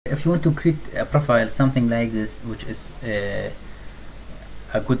if you want to create a profile something like this, which is a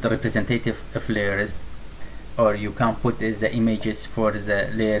good representative of layers, or you can put the images for the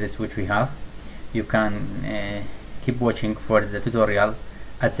layers which we have, you can keep watching for the tutorial.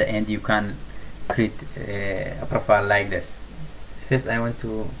 At the end you can create a profile like this. First I want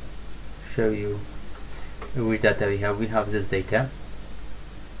to show you which data we have. We have this data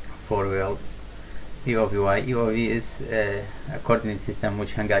for world EOVY. EOV is a coordinate system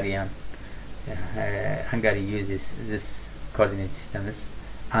which Hungary uses this coordinate systems,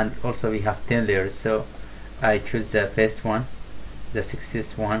 and also we have 10 layers, so I choose the first one, the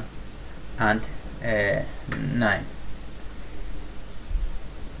 6th one, and 9.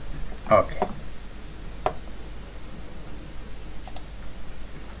 Okay.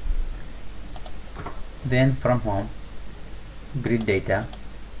 Then from home, grid data,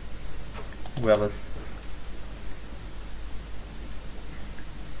 wells,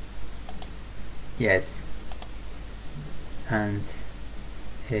 yes, and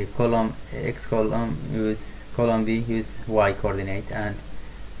a column X column use column B use Y coordinate, and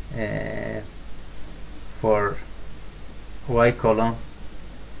for Y column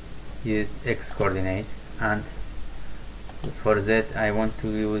use X coordinate, and for Z I want to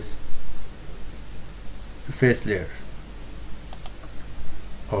use first layer.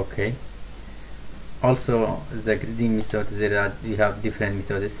 Okay. Also the gridding method, we have different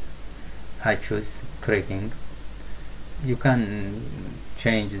methods. I choose creating. You can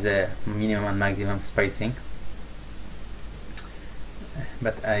change the minimum and maximum spacing,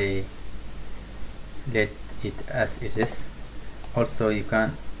 but I let it as it is. Also you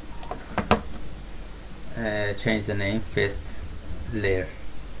can change the name first layer.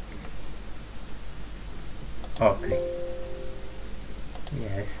 Okay.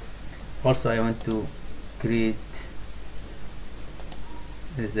 Yes. Also I want to create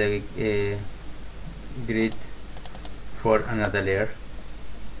the grid for another layer.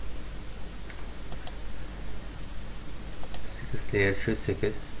 6th layer, choose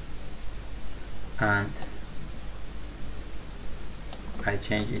 6th, and I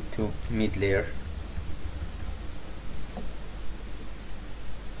change it to mid layer.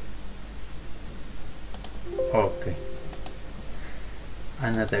 Okay.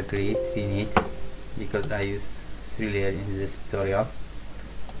 Another grid we need, because I use 3 layers in this tutorial.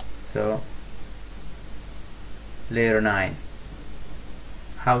 So layer 9.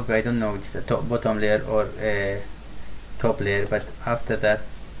 How I don't know, it's a top bottom layer or a top layer, but after that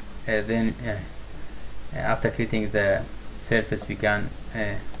after creating the surface we can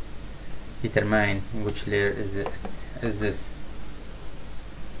determine which layer is this.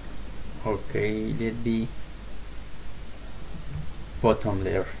 Okay, let be bottom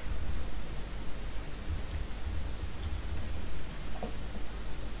layer.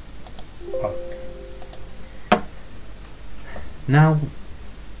 Okay. Now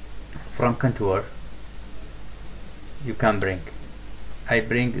from contour you can I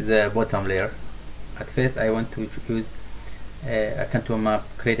bring the bottom layer. At first I want to use a contour map,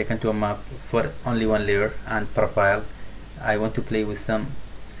 create a contour map for only one layer, and profile. I want to play with some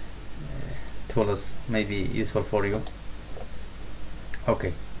tools maybe useful for you.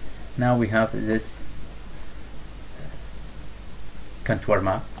 Okay, now we have this contour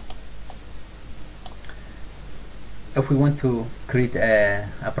map. If we want to create a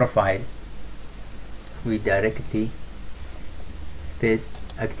profile, we directly first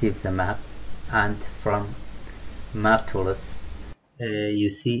active the map, and from map tools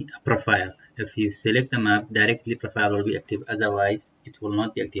you see a profile. If you select the map, directly profile will be active, otherwise it will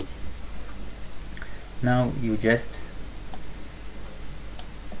not be active. Now you just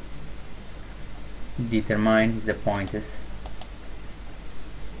determine the pointers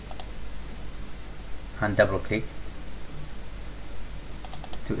and double click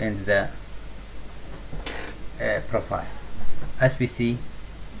to end the profile. As we see,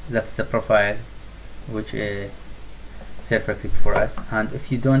 that's the profile which Surfer created for us. And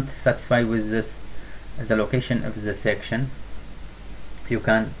if you don't satisfy with this, the location of the section, you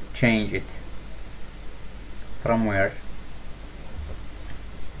can change it. From where,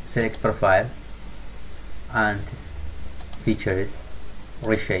 select profile and features,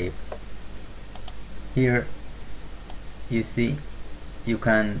 reshape. Here you see you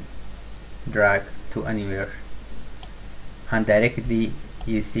can drag to anywhere, and directly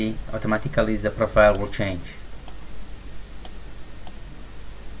you see automatically the profile will change.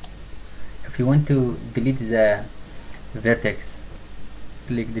 If you want to delete the vertex,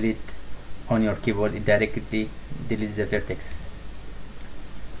 click delete on your keyboard, it directly deletes the vertexes.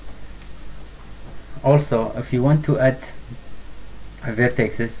 Also, if you want to add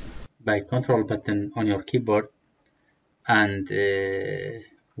vertices by control button on your keyboard, and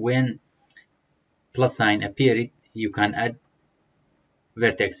when plus sign appeared, you can add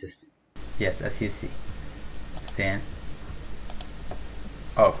vertices. Yes, as you see. Then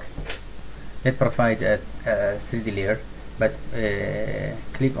okay, let's provide a 3D layer, but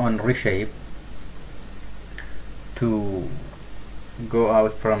click on reshape to go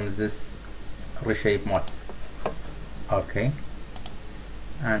out from this reshape mode. Okay,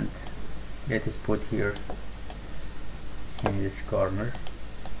 and let us put here in this corner.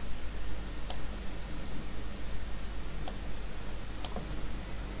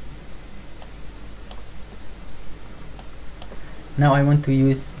 Now I want to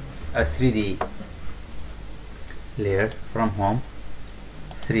use a 3D layer from home.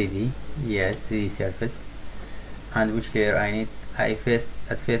 3D, yes, 3D surface. And which layer I need? At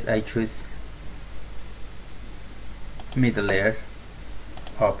first I choose middle layer,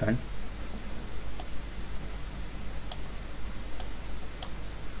 open.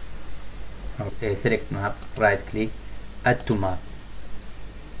 Okay, select map, right click, add to map,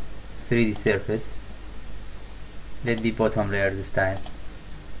 3D surface. Let be bottom layer this time.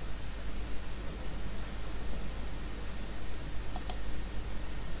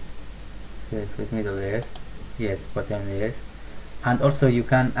 With middle layer, yes, bottom layer. And also you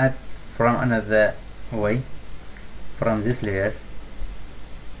can add from another way, from this layer,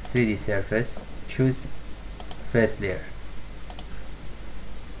 3D surface, choose first layer.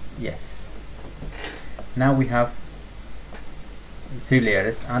 Yes. Now we have 3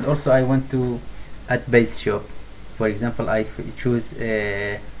 layers, and also I want to add base shape. For example, I choose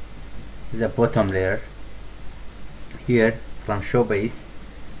the bottom layer. Here from show base,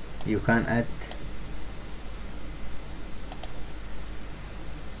 you can add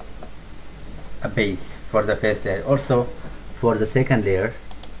a base for the first layer. Also for the second layer,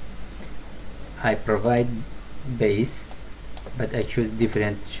 I provide base, but I choose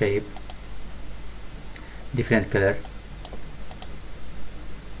different shape, different color.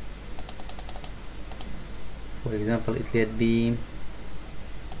 For example, it let be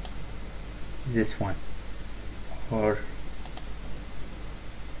this one, or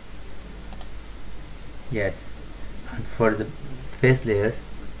yes. And for the first layer,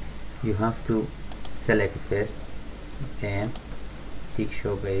 you have to select it first, then tick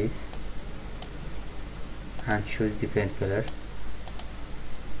show base and choose different color.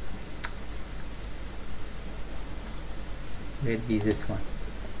 Let be this one.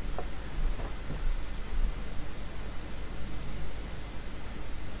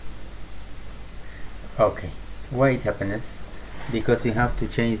 Okay, why it happens? Because we have to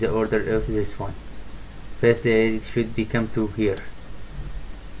change the order of this one. First layer, it should become to here.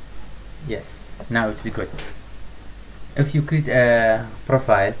 Yes, now it's good. If you create a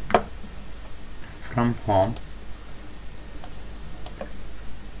profile from home,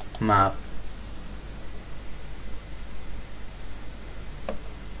 map,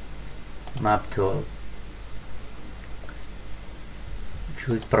 map tool,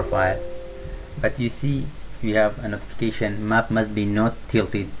 choose profile, but you see we have a notification, map must be not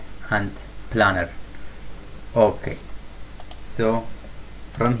tilted and planar. Okay, so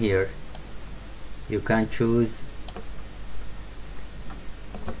from here you can choose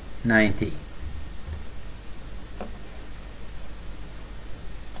 90.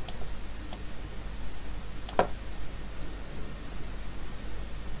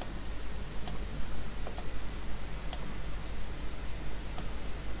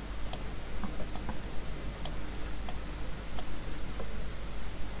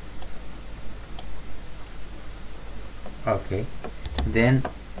 Okay, then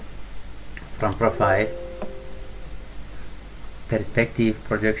from profile, perspective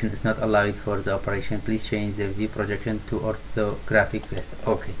projection is not allowed for the operation. Please change the view projection to orthographic first.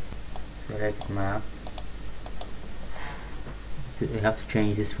 Okay, select map. So we have to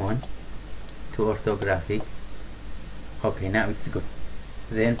change this one to orthographic. Okay, now it's good.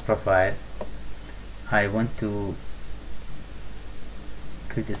 Then profile, I want to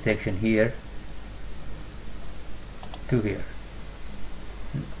create a section here to here.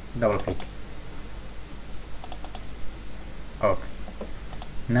 Double click. Okay,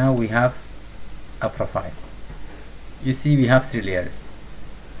 now we have a profile. You see we have 3 layers.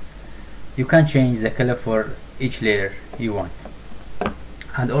 You can change the color for each layer you want,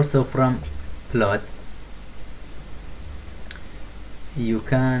 and also from plot you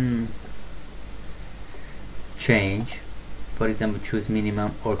can change, for example, choose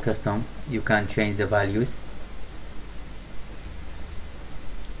minimum or custom. You can change the values,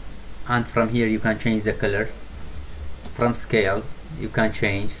 and from here you can change the color. From scale you can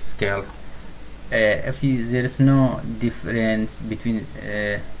change scale. If there is no difference between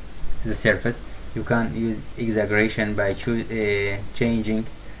the surface, you can use exaggeration by changing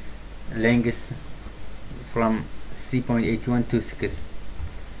length from 3.81 to 6.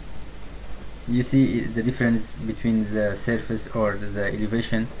 You see the difference between the surface or the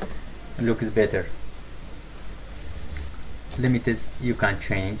elevation looks better. Limits you can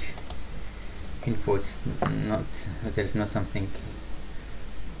change. Inputs, not, there is not something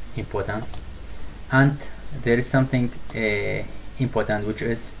important. And there is something important, which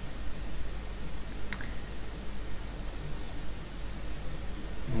is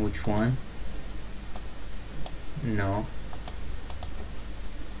which one? No.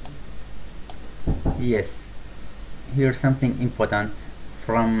 Yes, here's something important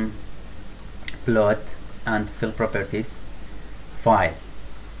from plot and fill properties file.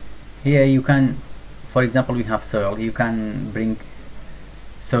 Here you can, for example, we have soil. You can bring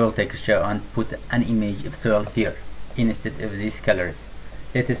soil texture and put an image of soil here instead of these colors.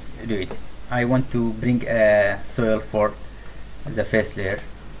 Let us do it. I want to bring a soil for the first layer.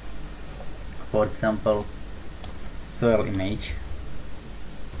 For example, soil image,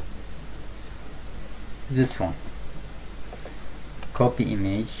 this one. Copy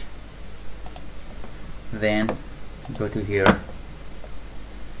image, then go to here,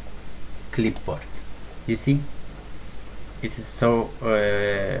 clipboard. You see, it is so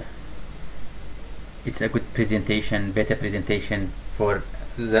it's a good presentation, better presentation for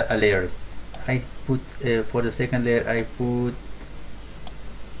the layers. I put for the second layer I put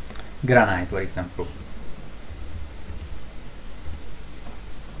granite, for example.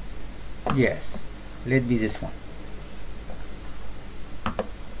 Yes, let be this one.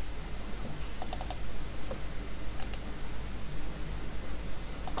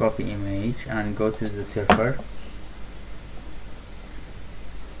 Copy image and go to the surfer.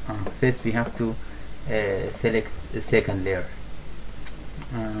 First we have to select the second layer,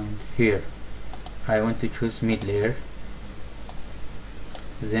 and here I want to choose mid layer,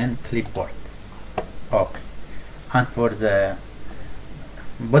 then clipboard. Okay, and for the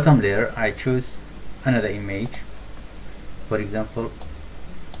bottom layer I choose another image, for example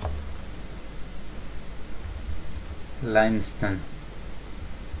limestone.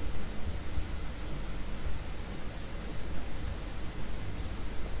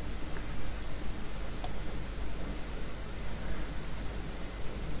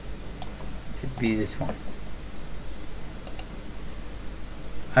 Should be this one.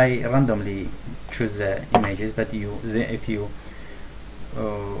 I randomly choose the images, but if you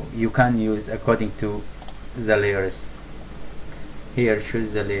you can use according to the layers. Here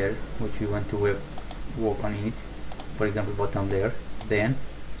choose the layer which you want to work on it, for example bottom layer, then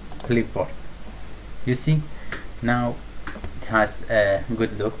clipboard. You see, now it has a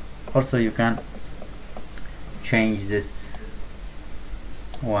good look. Also you can change this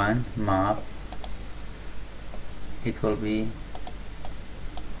one map, it will be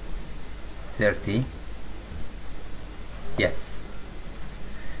 30. Yes,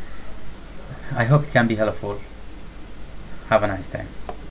 I hope it can be helpful. Have a nice time.